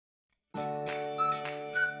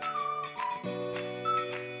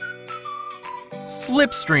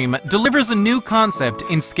Slipstream delivers a new concept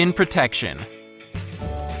in skin protection.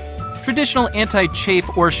 Traditional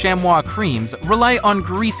anti-chafe or chamois creams rely on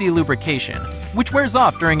greasy lubrication, which wears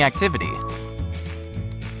off during activity.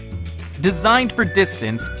 Designed for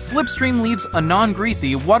distance, Slipstream leaves a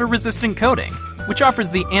non-greasy, water-resistant coating, which offers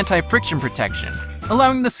the anti-friction protection,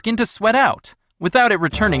 allowing the skin to sweat out without it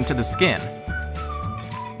returning to the skin.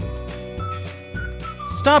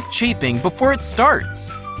 Stop chafing before it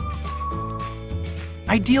starts.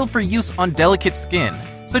 Ideal for use on delicate skin,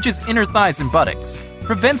 such as inner thighs and buttocks.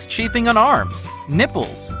 Prevents chafing on arms,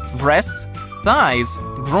 nipples, breasts, thighs,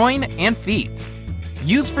 groin, and feet.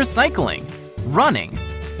 Used for cycling, running,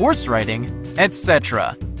 horse riding,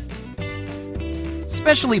 etc.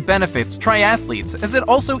 Especially benefits triathletes as it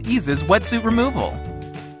also eases wetsuit removal.